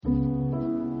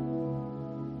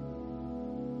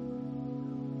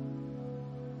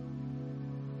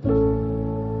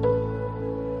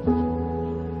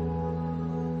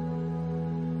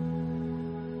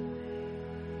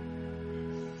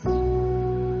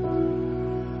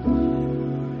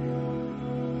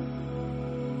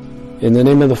In the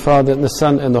name of the Father, and the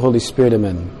Son, and the Holy Spirit,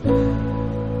 amen.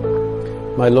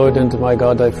 My Lord and my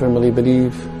God, I firmly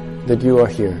believe that you are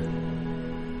here,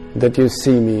 that you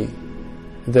see me,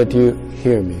 that you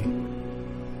hear me.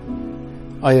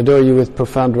 I adore you with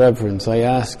profound reverence. I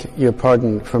ask your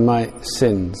pardon for my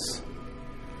sins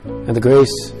and the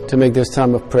grace to make this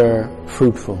time of prayer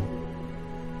fruitful.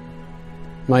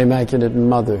 My Immaculate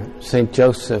Mother, Saint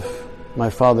Joseph,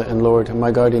 my Father and Lord, and my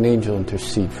guardian angel,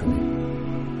 intercede for me.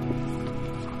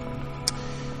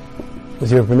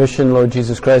 With your permission, Lord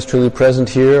Jesus Christ, truly present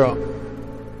here,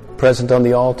 present on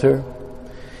the altar,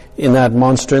 in that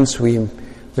monstrance, we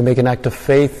make an act of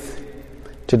faith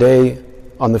today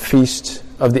on the feast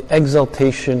of the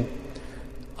exaltation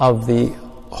of the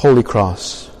Holy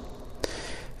Cross.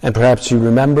 And perhaps you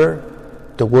remember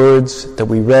the words that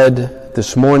we read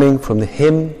this morning from the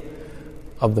hymn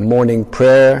of the morning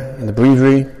prayer in the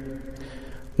breviary.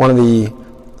 One of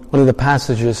the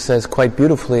passages says quite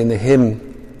beautifully in the hymn,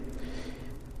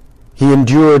 He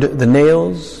endured the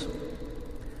nails,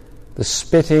 the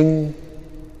spitting,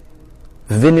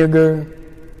 vinegar,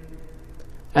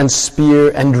 and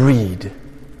spear and reed.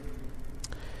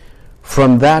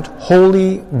 From that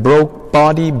holy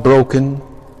body broken,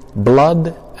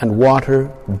 blood and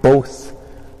water both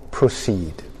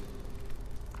proceed.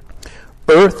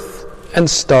 Earth and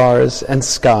stars and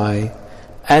sky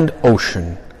and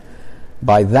ocean,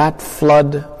 by that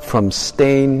flood from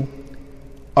stain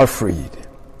are freed.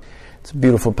 It's a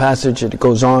beautiful passage. It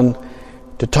goes on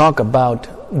to talk about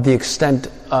the extent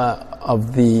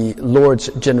of the Lord's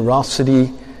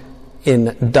generosity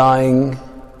in dying,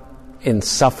 in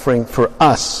suffering for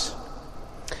us.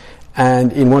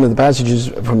 And in one of the passages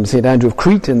from St. Andrew of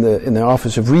Crete in the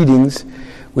Office of Readings,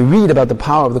 we read about the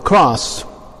power of the cross.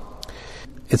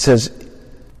 It says,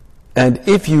 and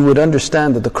if you would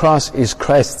understand that the cross is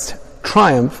Christ's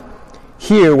triumph,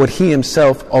 hear what he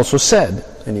himself also said.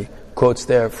 And he quotes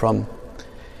there from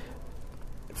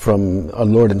our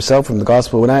Lord himself, from the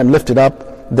Gospel, when I am lifted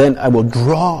up, then I will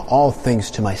draw all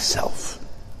things to myself.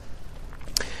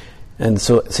 And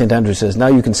so St. Andrew says, now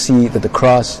you can see that the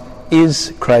cross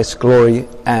is Christ's glory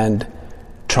and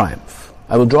triumph.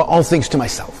 I will draw all things to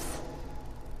myself.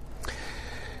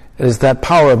 It is that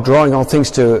power of drawing all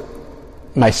things to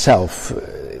myself,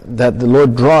 that the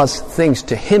Lord draws things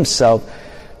to himself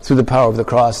through the power of the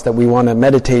cross, that we want to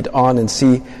meditate on and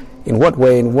see in what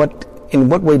way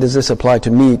does this apply to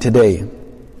me today.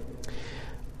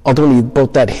 Ultimately,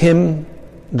 both that hymn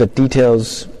that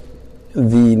details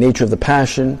the nature of the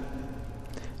Passion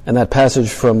and that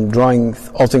passage from drawing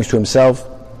all things to himself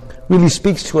really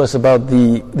speaks to us about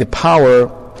the power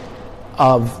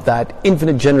of that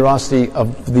infinite generosity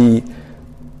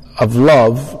of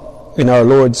love in our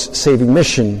Lord's saving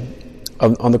mission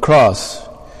on the cross.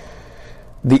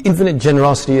 The infinite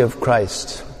generosity of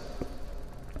Christ.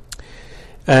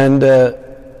 And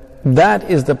that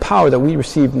is the power that we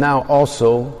receive now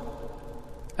also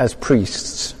as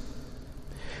priests.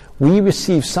 We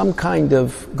receive some kind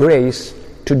of grace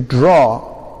to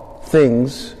draw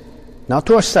things, not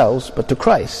to ourselves, but to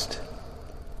Christ.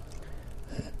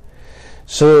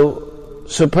 So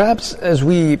perhaps as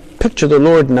we picture the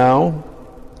Lord now,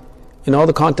 in all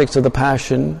the context of the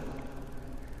Passion,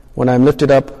 when I'm lifted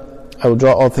up, I will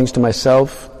draw all things to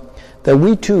myself, that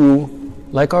we too,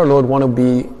 like our Lord, want to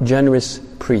be generous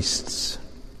priests.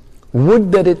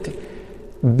 Would that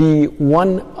it be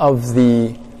one of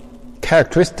the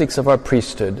characteristics of our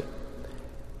priesthood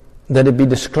that it be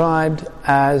described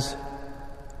as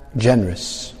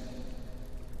generous.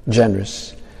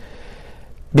 Generous.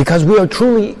 Because we are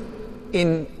truly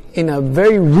in a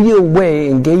very real way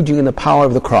engaging in the power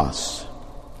of the cross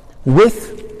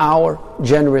with our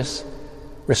generous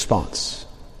response.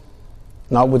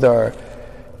 Not with our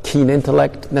keen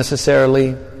intellect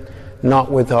necessarily,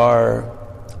 not with our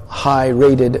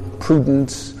high-rated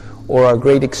prudence or our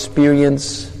great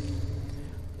experience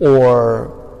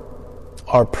or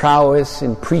our prowess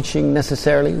in preaching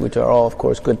necessarily, which are all, of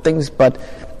course, good things, but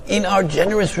in our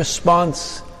generous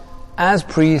response as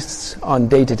priests on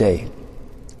day to day.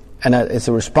 And it's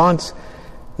a response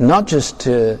not just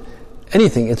to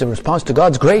anything, it's a response to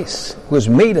God's grace, who has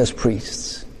made us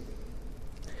priests.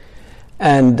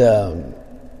 And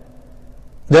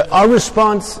our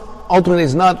response ultimately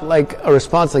is not like a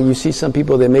response like you see some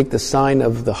people, they make the sign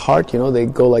of the heart, they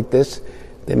go like this.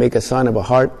 They make a sign of a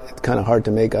heart. It's kind of hard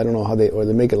to make. I don't know how they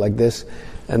make it like this.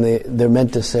 And they're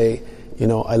meant to say,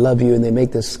 I love you, and they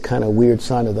make this kind of weird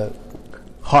sign of the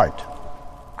heart.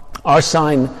 Our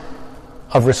sign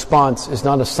of response is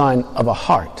not a sign of a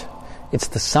heart. It's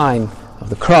the sign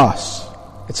of the cross.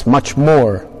 It's much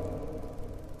more.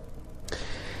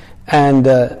 And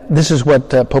this is what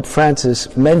Pope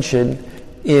Francis mentioned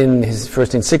in his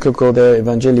first encyclical, the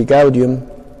Evangelii Gaudium,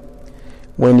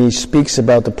 when he speaks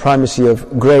about the primacy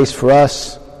of grace for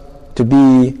us to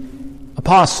be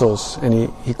apostles.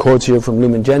 And he quotes here from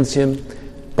Lumen Gentium,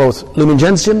 both Lumen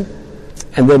Gentium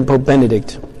and then Pope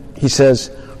Benedict. He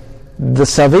says, the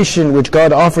salvation which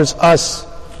God offers us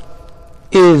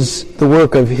is the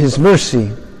work of His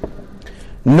mercy.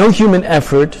 No human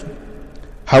effort,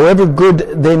 however good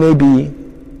they may be,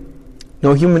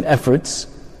 no human efforts,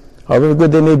 however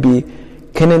good they may be,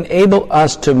 can enable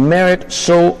us to merit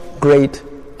so great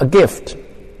a gift.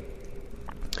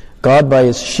 God, by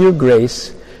His sheer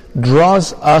grace,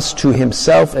 draws us to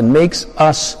Himself and makes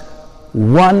us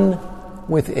one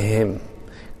with Him.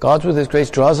 God, with His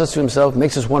grace, draws us to Himself,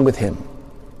 makes us one with Him.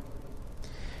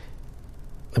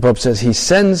 The Pope says He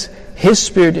sends His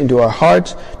Spirit into our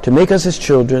hearts to make us His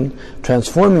children,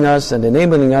 transforming us and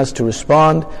enabling us to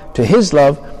respond to His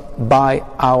love by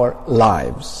our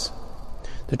lives.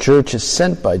 The Church is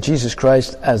sent by Jesus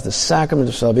Christ as the sacrament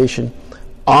of salvation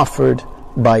offered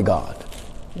by God.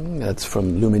 That's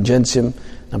from Lumen Gentium,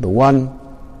 number 1.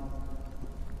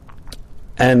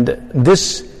 And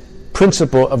this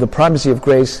principle of the primacy of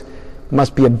grace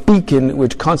must be a beacon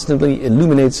which constantly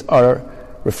illuminates our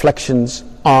reflections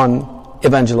on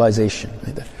evangelization.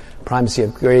 The primacy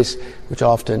of grace, which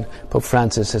often Pope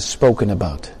Francis has spoken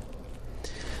about.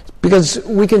 Because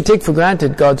we can take for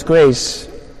granted God's grace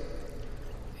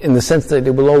in the sense that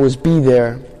it will always be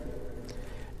there.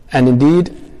 And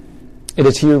indeed, it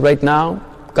is here right now.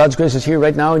 God's grace is here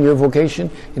right now in your vocation.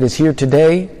 It is here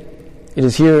today. It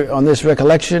is here on this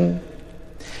recollection.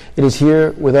 It is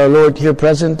here with our Lord here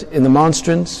present in the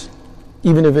monstrance,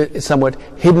 even if it is somewhat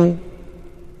hidden.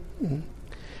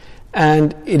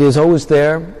 And it is always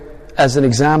there as an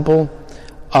example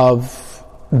of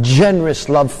generous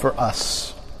love for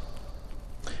us.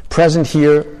 Present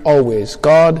here always.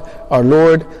 God, our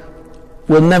Lord,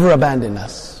 will never abandon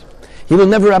us. He will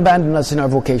never abandon us in our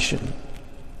vocation.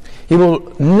 He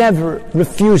will never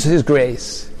refuse His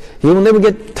grace. He will never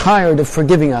get tired of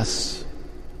forgiving us.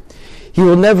 He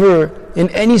will never, in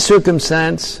any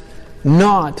circumstance,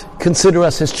 not consider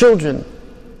us His children,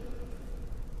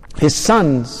 His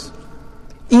sons,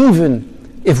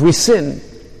 even if we sin.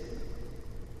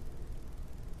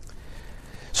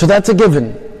 So that's a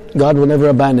given. God will never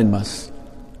abandon us.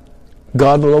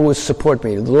 God will always support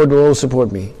me. The Lord will always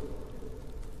support me.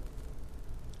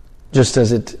 Just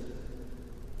as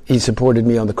He supported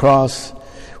me on the cross,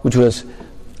 which was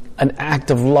an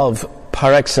act of love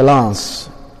par excellence.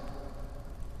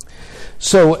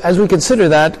 So, as we consider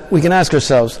that, we can ask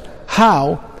ourselves,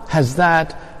 how has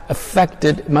that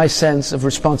affected my sense of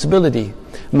responsibility,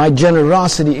 my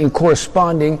generosity in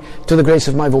corresponding to the grace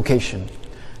of my vocation?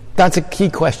 That's a key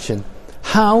question.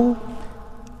 How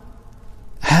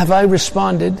have I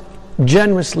responded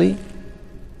generously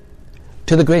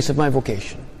to the grace of my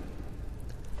vocation?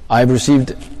 I've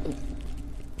received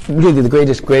really the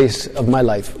greatest grace of my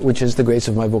life, which is the grace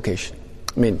of my vocation.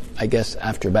 I guess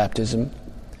after baptism,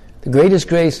 the greatest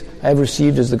grace I have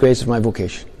received is the grace of my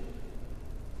vocation.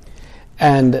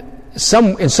 And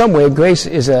in some way, grace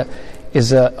is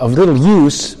of little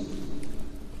use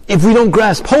if we don't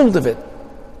grasp hold of it,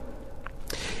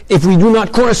 if we do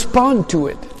not correspond to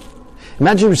it.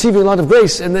 Imagine receiving a lot of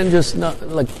grace and then just not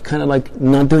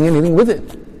doing anything with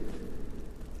it.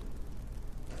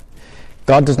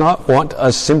 God does not want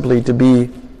us simply to be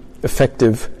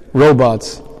effective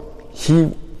robots.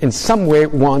 He, in some way,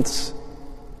 wants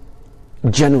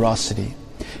generosity.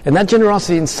 And that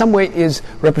generosity, in some way, is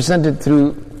represented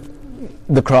through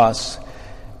the cross.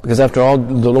 Because after all,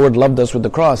 the Lord loved us with the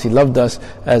cross. He loved us,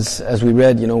 as we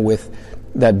read, with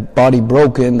that body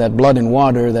broken, that blood and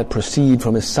water that proceed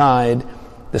from His side,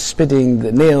 the spitting,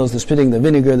 the nails, the spitting, the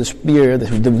vinegar, the spear,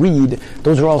 the reed.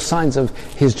 Those are all signs of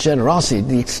His generosity,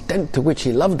 the extent to which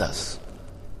He loved us,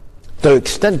 the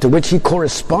extent to which He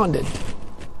corresponded.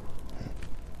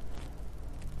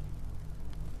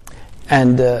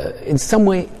 And in some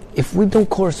way, if we don't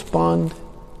correspond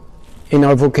in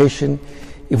our vocation,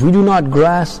 if we do not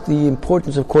grasp the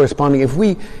importance of corresponding, if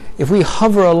we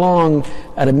hover along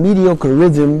at a mediocre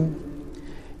rhythm,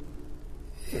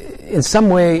 in some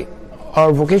way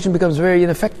our vocation becomes very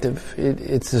ineffective.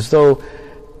 It's as though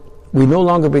we no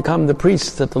longer become the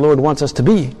priests that the Lord wants us to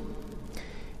be.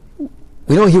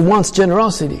 We know He wants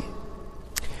generosity.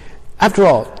 After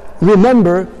all,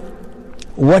 remember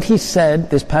what He said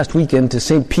this past weekend to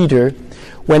St. Peter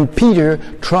when Peter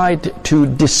tried to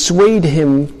dissuade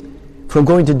him from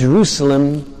going to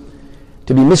Jerusalem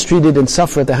to be mistreated and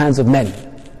suffer at the hands of men.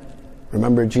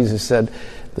 Remember, Jesus said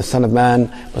the Son of Man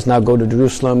must now go to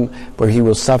Jerusalem, where he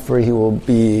will suffer, he will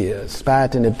be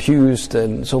spat and abused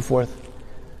and so forth.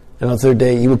 And on the third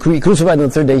day, he will be crucified, and on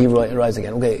the third day he will rise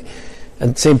again. Okay.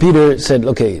 And St. Peter said,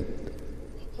 okay,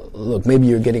 look, maybe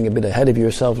you're getting a bit ahead of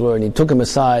yourself, Lord. And he took him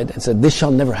aside and said, this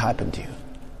shall never happen to you.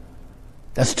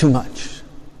 That's too much.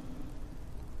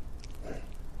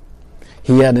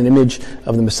 He had an image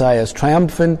of the Messiah as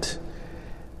triumphant,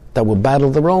 that will battle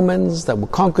the Romans, that will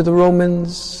conquer the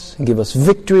Romans, and give us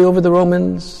victory over the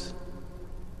Romans.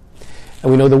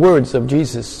 And we know the words of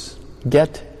Jesus,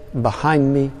 get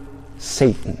behind me,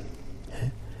 Satan.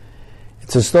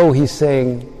 It's as though he's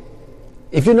saying,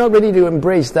 if you're not ready to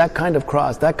embrace that kind of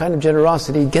cross, that kind of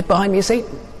generosity, get behind me,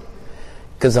 Satan.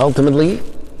 Because ultimately,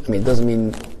 it doesn't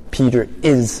mean Peter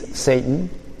is Satan,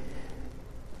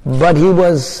 but he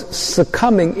was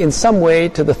succumbing in some way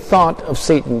to the thought of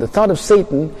Satan. The thought of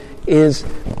Satan is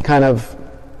kind of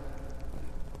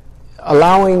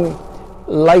allowing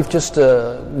life just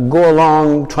to go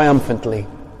along triumphantly,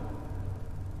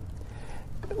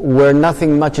 where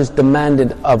nothing much is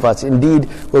demanded of us. Indeed,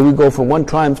 where we go from one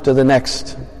triumph to the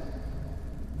next.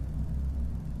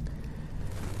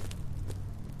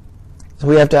 So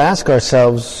we have to ask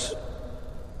ourselves,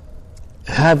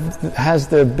 has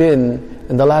there been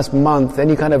in the last month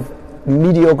any kind of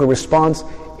mediocre response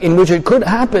in which it could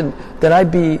happen that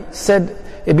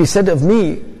it'd be said of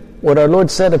me what our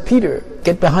Lord said of Peter,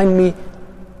 get behind me,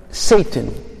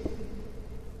 Satan.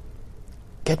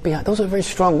 Get behind. Those are very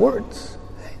strong words.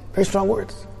 Very strong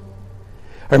words.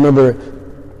 I remember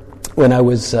when I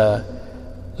was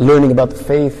learning about the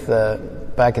faith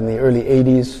back in the early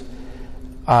 80s,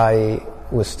 I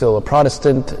was still a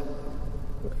Protestant,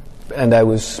 and I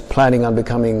was planning on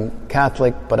becoming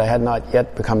Catholic, but I had not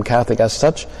yet become Catholic as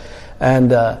such.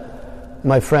 And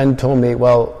my friend told me,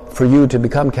 well, for you to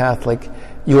become Catholic,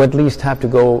 you at least have to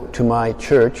go to my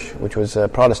church, which was a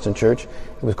Protestant church.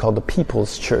 It was called the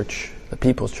People's Church. The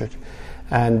People's Church.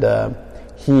 And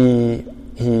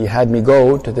he had me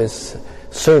go to this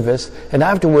service, and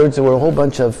afterwards there were a whole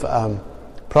bunch of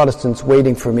Protestants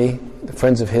waiting for me,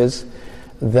 friends of his,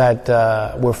 that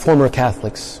were former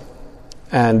Catholics.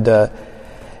 And they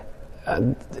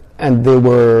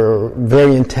were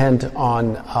very intent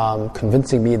on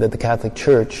convincing me that the Catholic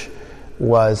Church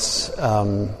was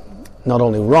not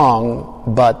only wrong,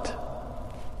 but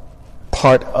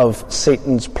part of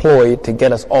Satan's ploy to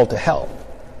get us all to hell,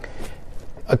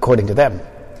 according to them.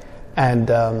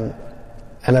 And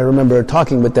I remember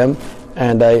talking with them,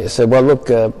 and I said, well, look,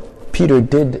 Peter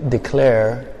did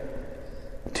declare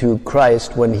to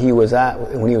Christ when he was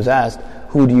asked,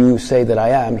 who do you say that I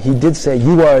am? He did say,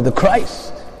 you are the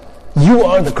Christ. You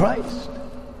are the Christ.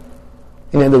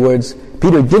 In other words,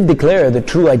 Peter did declare the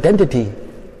true identity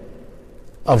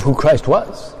of who Christ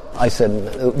was. I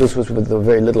said, this was with the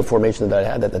very little formation that I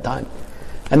had at the time.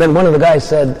 And then one of the guys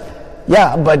said,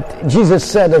 yeah, but Jesus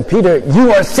said of Peter,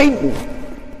 you are Satan.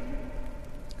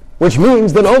 Which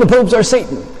means that all the popes are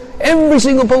Satan. Every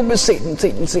single pope is Satan,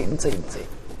 Satan, Satan, Satan, Satan.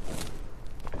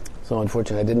 So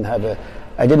unfortunately,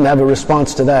 I didn't have a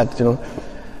response to that,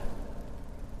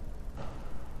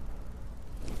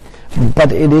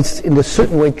 But it is in a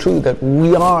certain way true that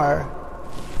we are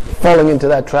falling into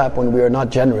that trap when we are not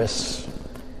generous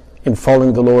in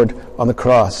following the Lord on the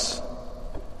cross.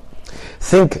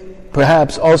 Think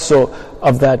perhaps also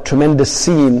of that tremendous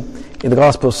scene in the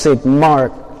Gospel of St.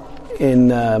 Mark, in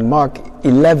Mark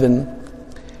 11,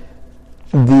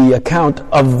 the account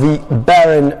of the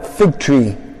barren fig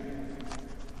tree.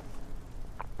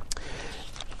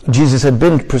 Jesus had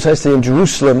been precisely in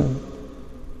Jerusalem,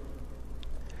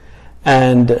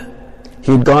 and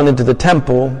he had gone into the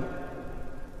temple,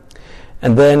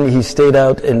 and then he stayed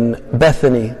out in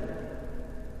Bethany.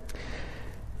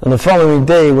 On the following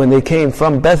day, when they came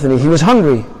from Bethany, he was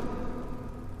hungry.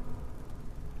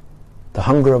 The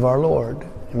hunger of our Lord.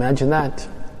 Imagine that.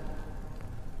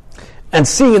 And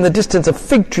seeing in the distance a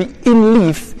fig tree in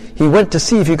leaf, he went to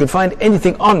see if he could find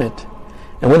anything on it.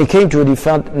 And when he came to it, he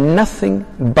found nothing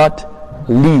but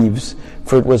leaves,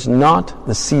 for it was not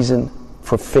the season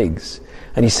for figs.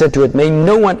 And he said to it, may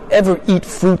no one ever eat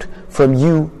fruit from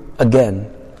you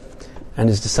again. And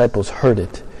his disciples heard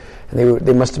it. And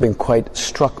they must have been quite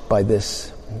struck by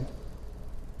this.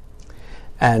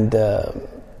 And they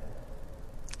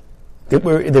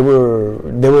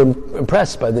were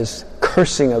impressed by this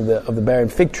cursing of the barren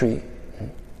fig tree.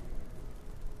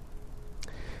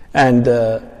 And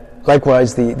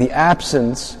likewise, the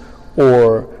absence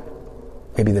or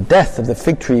maybe the death of the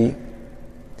fig tree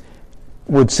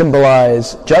would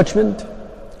symbolize judgment.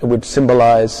 It would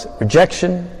symbolize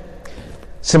rejection.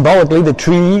 Symbolically, the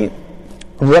tree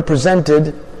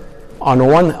represented on the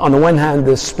one hand,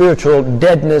 the spiritual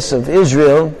deadness of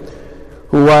Israel,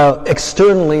 who while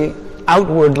externally,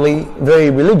 outwardly very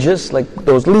religious, like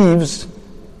those leaves,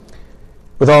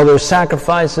 with all their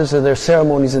sacrifices and their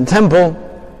ceremonies in temple,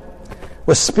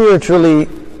 was spiritually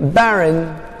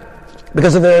barren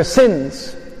because of their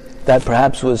sins. That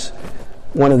perhaps was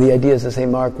one of the ideas that St.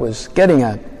 Mark was getting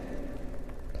at.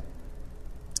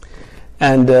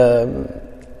 And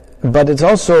but it's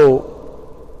also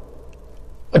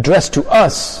addressed to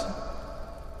us,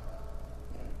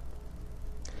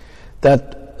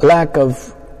 that lack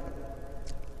of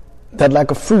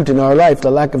fruit in our life,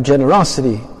 the lack of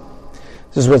generosity.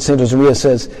 This is what St. Josemaria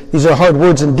says. These are hard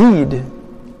words indeed.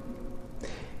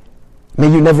 May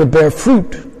you never bear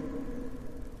fruit.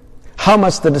 How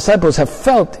must the disciples have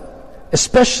felt,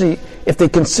 especially if they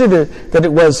consider that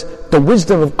it was the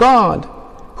wisdom of God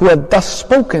who had thus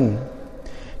spoken.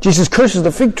 Jesus curses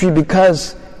the fig tree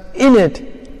because in it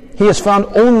he has found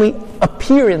only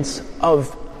appearance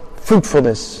of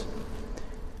fruitfulness.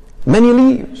 Many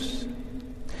leaves.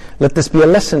 Let this be a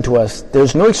lesson to us.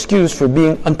 There's no excuse for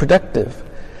being unproductive.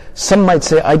 Some might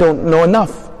say, I don't know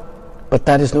enough, but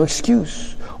that is no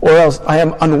excuse. Or else, I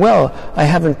am unwell, I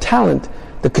haven't talent,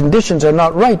 the conditions are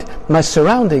not right, my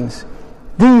surroundings.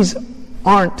 These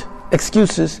aren't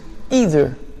excuses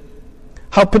either.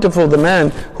 How pitiful the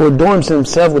man who adorns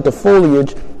himself with the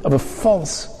foliage of a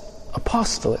false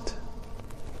apostolate,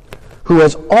 who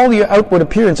has all the outward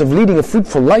appearance of leading a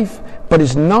fruitful life, but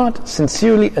is not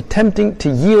sincerely attempting to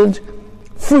yield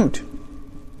fruit.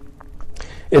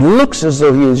 It looks as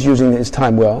though he is using his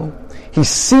time well. He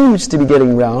seems to be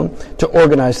getting round to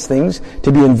organize things,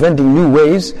 to be inventing new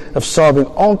ways of solving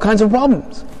all kinds of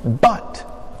problems. But,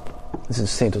 this is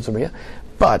St. Josemaria,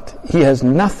 but he has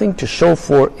nothing to show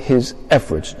for his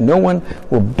efforts. No one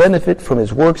will benefit from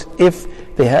his works if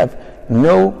they have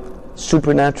no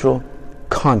supernatural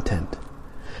content.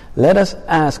 Let us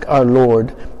ask our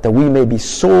Lord that we may be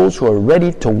souls who are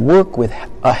ready to work with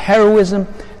a heroism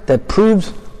that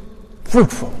proves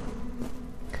fruitful.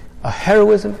 A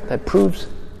heroism that proves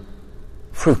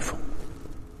fruitful.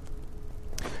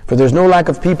 For there's no lack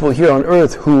of people here on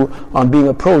earth who, on being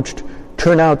approached,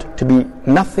 turn out to be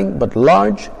nothing but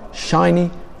large,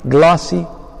 shiny, glossy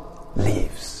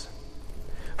leaves.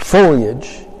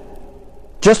 Foliage,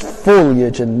 just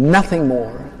foliage and nothing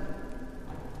more.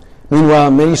 Meanwhile,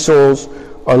 many souls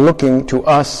are looking to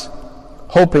us,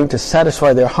 hoping to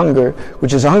satisfy their hunger,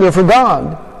 which is a hunger for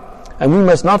God. And we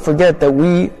must not forget that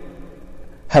we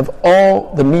have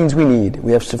all the means we need.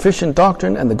 We have sufficient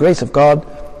doctrine and the grace of God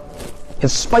in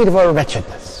spite of our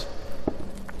wretchedness.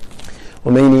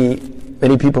 Well,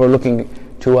 many people are looking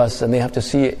to us, and they have to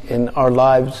see in our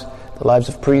lives, the lives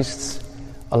of priests,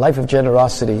 a life of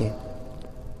generosity,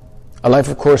 a life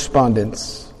of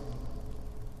correspondence.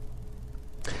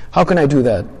 How can I do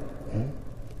that?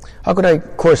 How could I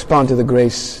correspond to the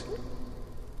grace?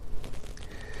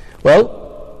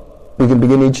 Well, we can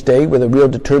begin each day with a real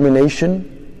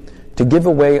determination to give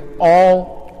away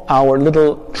all our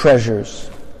little treasures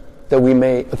that we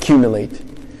may accumulate.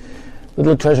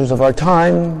 Little treasures of our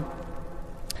time,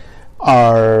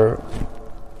 our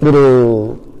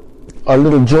little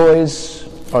joys,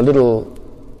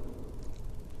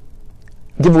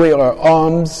 give away our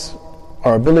alms,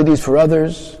 our abilities for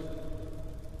others.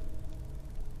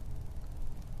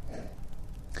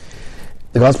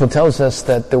 The Gospel tells us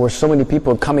that there were so many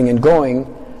people coming and going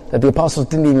that the apostles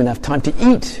didn't even have time to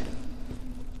eat.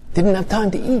 Didn't have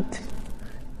time to eat.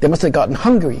 They must have gotten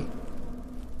hungry.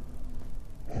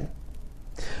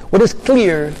 What is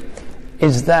clear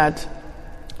is that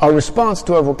our response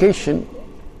to our vocation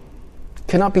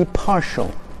cannot be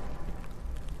partial.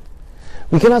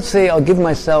 We cannot say, I'll give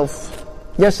myself,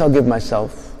 yes, I'll give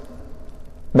myself,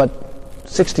 but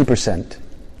 60%.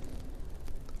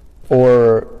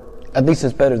 Or at least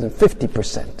it's better than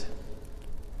 50%.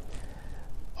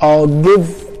 I'll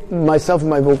give myself and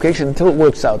my vocation until it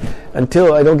works out,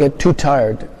 until I don't get too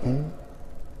tired.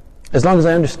 As long as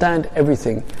I understand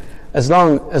everything, as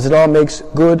long as it all makes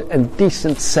good and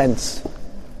decent sense.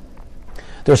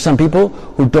 There are some people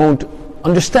who don't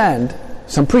understand,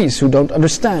 some priests who don't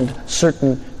understand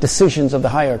certain decisions of the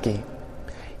hierarchy,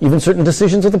 even certain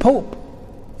decisions of the Pope.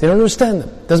 They don't understand them.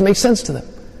 It doesn't make sense to them.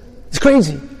 It's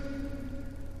crazy.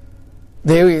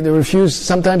 They refuse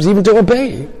sometimes even to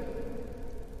obey.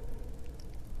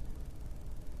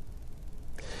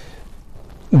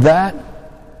 That,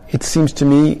 it seems to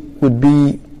me, would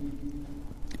be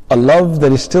a love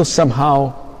that is still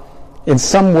somehow, in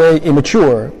some way,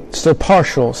 immature, still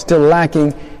partial, still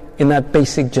lacking in that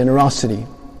basic generosity.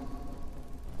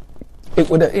 It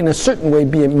would, in a certain way,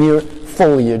 be a mere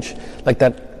foliage, like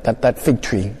that that fig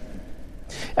tree.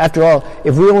 After all,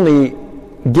 if we only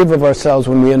give of ourselves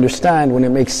when we understand, when it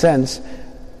makes sense,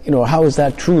 how is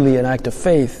that truly an act of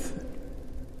faith?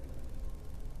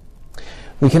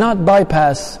 We cannot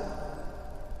bypass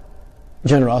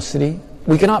generosity.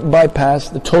 We cannot bypass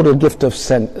the total gift of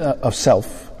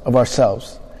self, of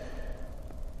ourselves.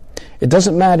 It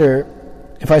doesn't matter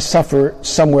if I suffer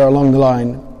somewhere along the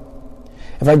line,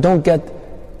 if I don't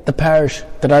get the parish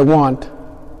that I want,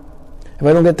 if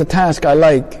I don't get the task I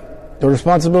like, the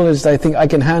responsibilities that I think I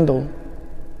can handle.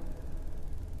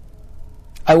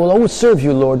 I will always serve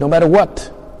you, Lord, no matter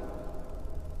what.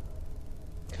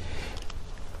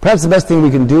 Perhaps the best thing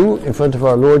we can do in front of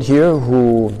our Lord here,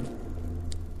 whom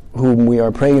we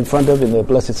are praying in front of in the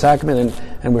Blessed Sacrament,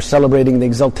 and we're celebrating the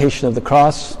exaltation of the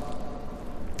cross,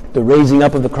 the raising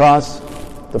up of the cross,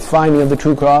 the finding of the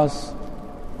true cross.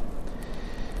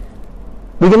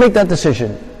 We can make that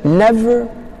decision, never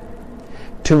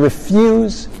to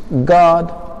refuse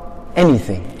God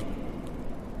anything.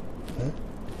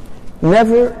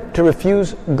 Never to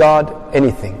refuse God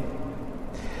anything.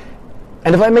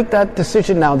 And if I make that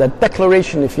decision now, that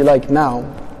declaration, if you like, now,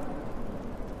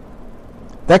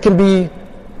 that can be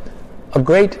a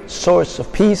great source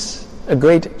of peace, a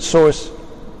great source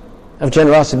of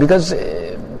generosity, because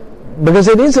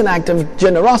it is an act of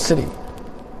generosity.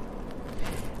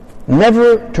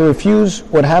 Never to refuse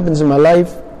what happens in my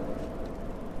life,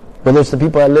 whether it's the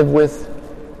people I live with,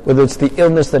 whether it's the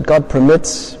illness that God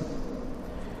permits,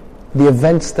 the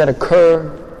events that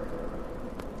occur,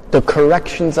 the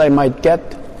corrections I might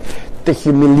get, the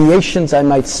humiliations I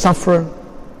might suffer.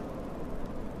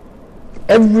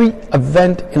 Every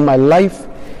event in my life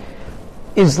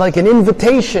is like an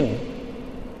invitation,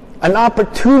 an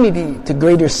opportunity to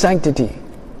greater sanctity,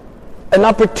 an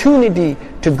opportunity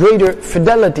to greater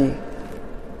fidelity.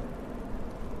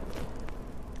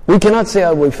 We cannot say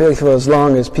I will be faithful as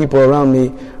long as people around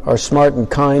me are smart and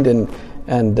kind,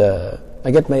 and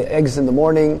I get my eggs in the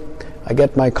morning, I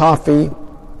get my coffee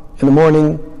in the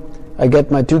morning, I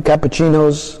get my 2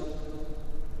 cappuccinos.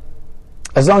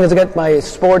 As long as I get my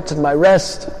sports and my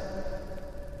rest.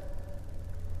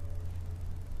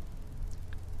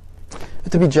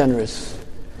 To be generous.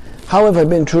 How have I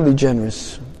been truly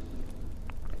generous?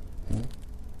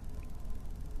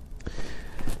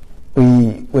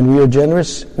 When we are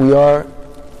generous, we are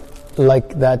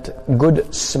like that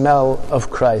good smell of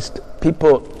Christ.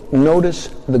 People notice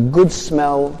the good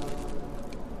smell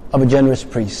of a generous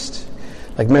priest.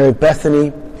 Like Mary of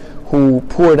Bethany, who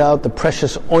poured out the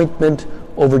precious ointment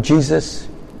over Jesus,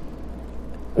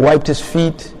 wiped his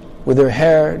feet with her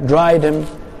hair, dried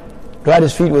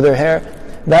his feet with her hair.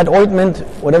 That ointment,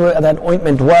 whatever that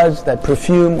ointment was, that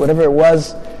perfume, whatever it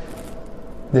was,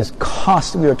 we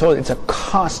were told it's a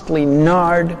costly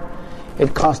nard.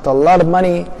 It cost a lot of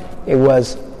money. It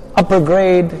was upper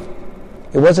grade.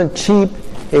 It wasn't cheap.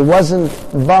 It wasn't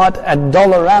bought at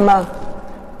Dollarama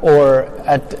or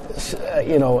at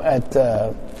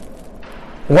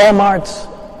Walmart's.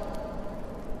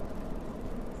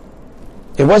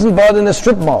 It wasn't bought in a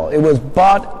strip mall. It was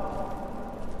bought,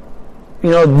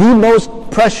 the most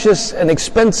precious and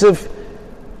expensive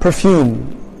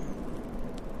perfume.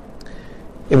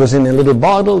 It was in a little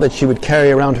bottle that she would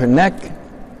carry around her neck.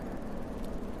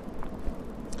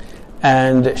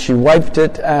 And she wiped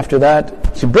it after that.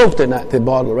 She broke the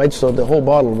bottle, right? So the whole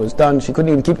bottle was done. She couldn't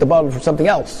even keep the bottle for something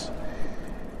else.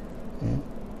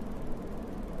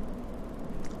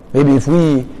 Maybe if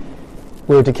we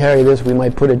were to carry this, we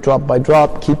might put it drop by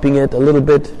drop, keeping it a little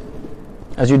bit,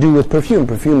 as you do with perfume.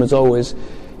 Perfume is always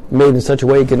made in such a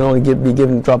way it can only be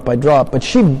given drop by drop. But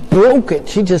she broke it.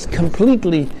 She just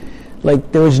completely,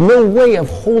 there was no way of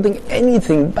holding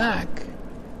anything back.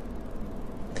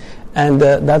 And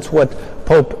that's what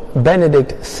Pope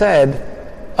Benedict said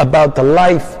about the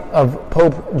life of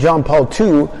Pope John Paul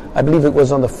II. I believe it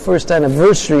was on the first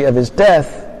anniversary of his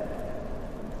death.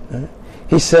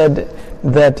 He said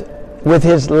that with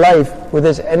his life, with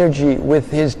his energy,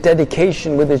 with his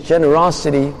dedication, with his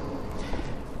generosity,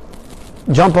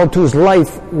 John Paul II's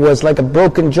life was like a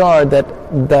broken jar that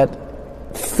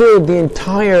filled the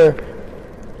entire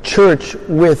church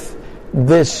with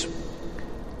this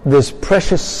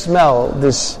precious smell,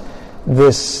 this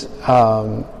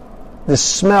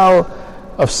smell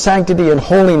of sanctity and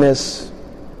holiness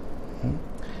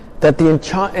that the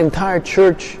entire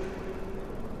church,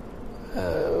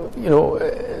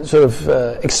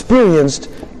 experienced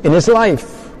in his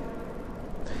life.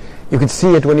 You could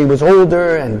see it when he was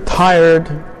older and tired.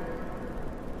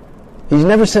 He's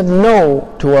never said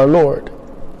no to our Lord.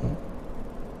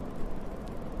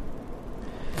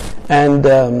 And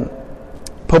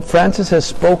Pope Francis has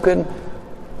spoken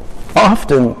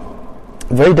often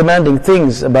very demanding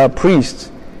things about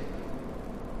priests.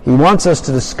 He wants us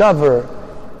to discover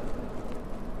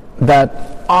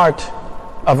that art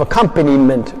of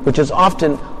accompaniment, which is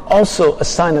often also a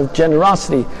sign of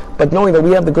generosity, but knowing that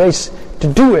we have the grace to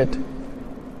do it.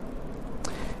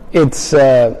 It's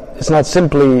not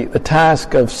simply the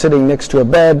task of sitting next to a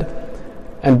bed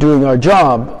and doing our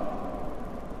job.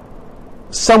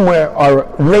 Somewhere our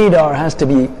radar has to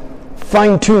be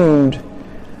fine-tuned,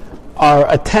 our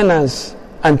antennas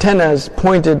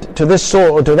pointed to this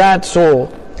soul or to that soul,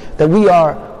 that we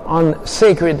are on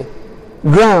sacred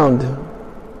ground.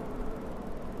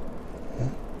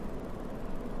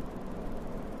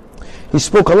 He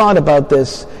spoke a lot about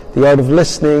this, the art of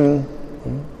listening,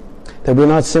 that we're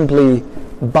not simply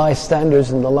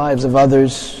bystanders in the lives of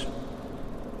others.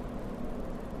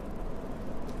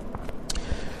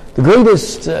 The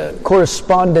greatest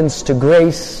correspondence to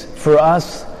grace for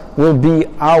us will be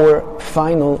our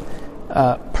final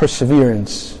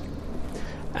perseverance.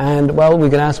 And, well, we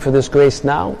can ask for this grace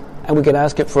now, and we can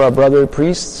ask it for our brother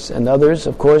priests and others,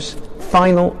 of course.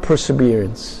 Final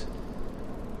perseverance.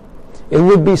 It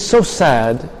would be so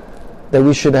sad that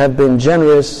we should have been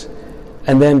generous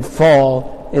and then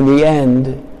fall in the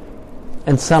end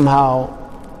and somehow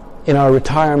in our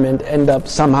retirement end up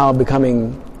somehow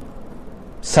becoming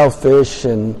selfish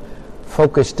and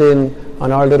focused in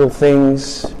on our little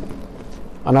things,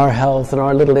 on our health and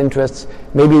our little interests.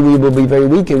 Maybe we will be very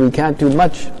weak and we can't do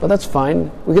much, but that's fine.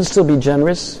 We can still be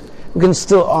generous. We can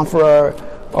still offer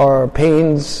our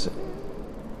pains,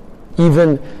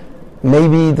 even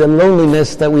maybe the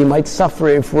loneliness that we might suffer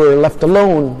if we're left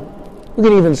alone. We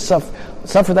can even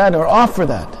suffer that or offer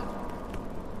that.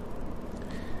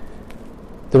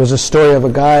 There was a story of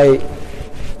a guy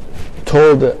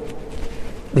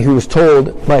he was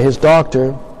told by his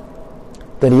doctor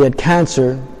that he had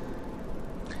cancer,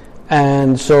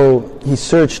 and so he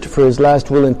searched for his last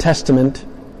will and testament,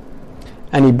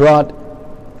 and he brought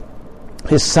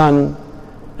his son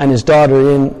and his daughter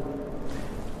in,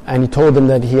 and he told them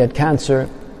that he had cancer,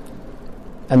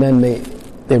 and then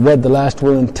they read the last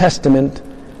will and testament,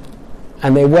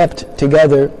 and they wept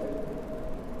together,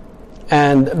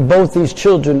 and both these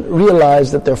children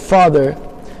realized that their father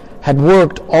had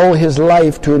worked all his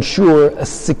life to ensure a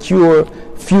secure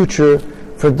future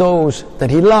for those that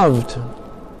he loved.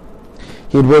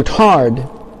 He had worked hard,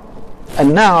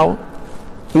 and now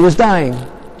he was dying.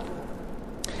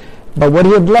 But what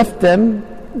he had left them,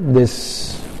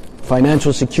 this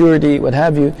financial security, what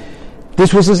have you,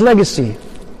 this was his legacy.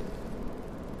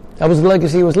 That was the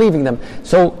legacy he was leaving them.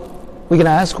 So we can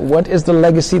ask, what is the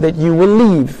legacy that you will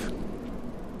leave?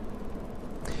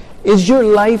 Is your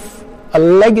life a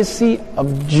legacy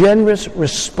of generous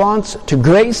response to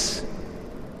grace?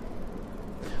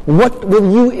 What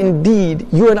will you indeed,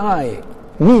 you and I,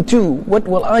 me too, what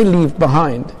will I leave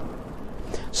behind?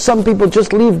 Some people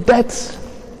just leave debts.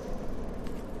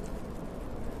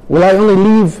 Will I only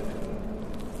leave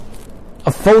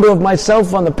a photo of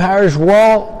myself on the parish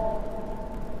wall?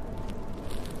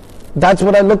 That's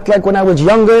what I looked like when I was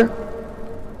younger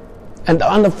and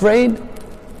unafraid?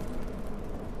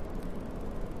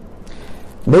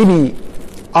 Maybe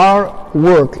our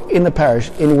work in the parish,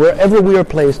 in wherever we are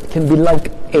placed, can be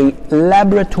like a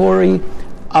laboratory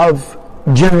of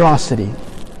generosity,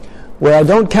 where I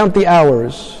don't count the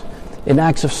hours in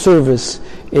acts of service,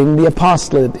 in the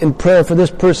apostolate, in prayer for this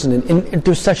person, in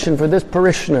intercession for this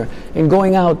parishioner, in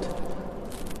going out.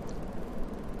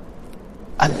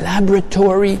 A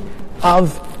laboratory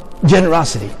of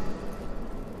generosity.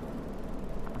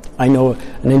 I know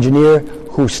an engineer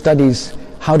who studies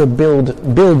how to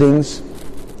build buildings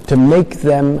to make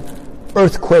them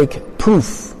earthquake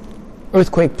proof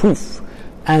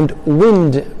and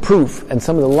wind proof. And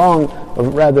some of the long, or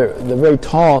rather the very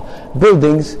tall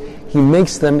buildings, he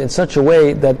makes them in such a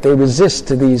way that they resist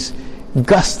to these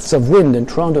gusts of wind. And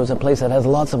Toronto is a place that has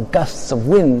lots of gusts of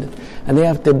wind, and they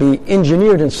have to be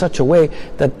engineered in such a way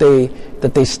that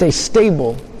they stay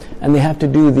stable. And they have to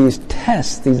do these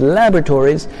tests, these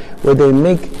laboratories, where they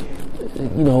make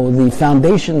the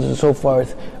foundations and so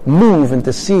forth move, and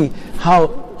to see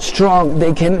how strong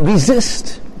they can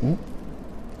resist.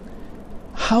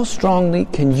 How strongly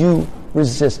can you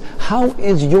resist? How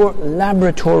is your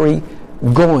laboratory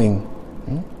going?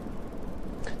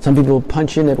 Some people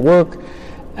punch in at work,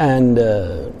 and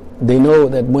they know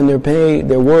that when they're paid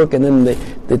their work, and then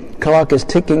the clock is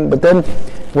ticking, but then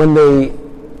when they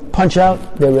punch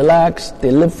out, they relax,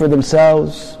 they live for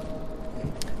themselves.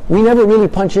 We never really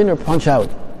punch in or punch out.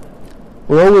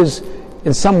 We're always,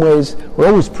 in some ways, we're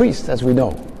always priests, as we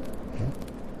know.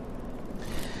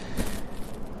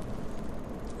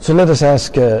 So let us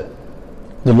ask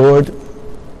the Lord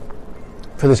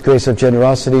for this grace of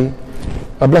generosity.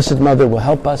 Our Blessed Mother will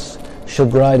help us. She'll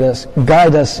guide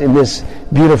us in this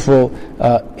beautiful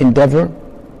endeavor,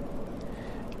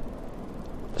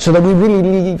 so that we really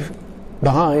leave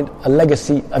behind a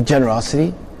legacy of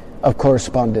generosity, of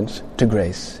correspondence to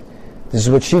grace. This is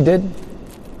what she did.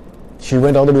 She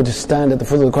went all the way to stand at the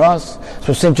foot of the cross.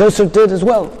 So St. Joseph did as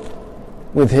well,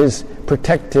 with his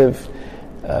protective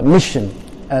mission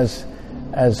as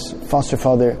foster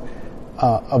father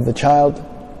of the child,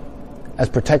 as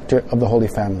protector of the Holy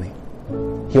Family.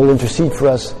 He will intercede for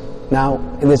us now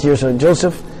in this year of St.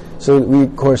 Joseph, so that we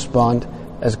correspond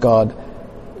as God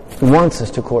wants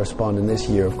us to correspond in this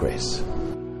year of grace.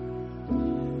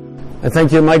 I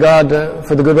thank you, my God,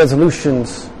 for the good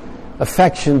resolutions,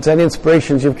 affections, and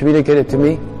inspirations you've communicated to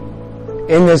me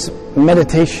in this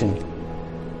meditation.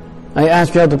 I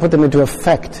ask you how to put them into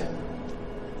effect.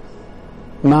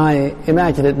 My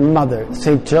Immaculate Mother,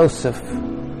 St. Joseph,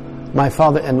 my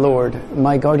Father and Lord,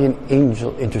 my guardian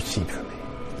angel, intercede for me.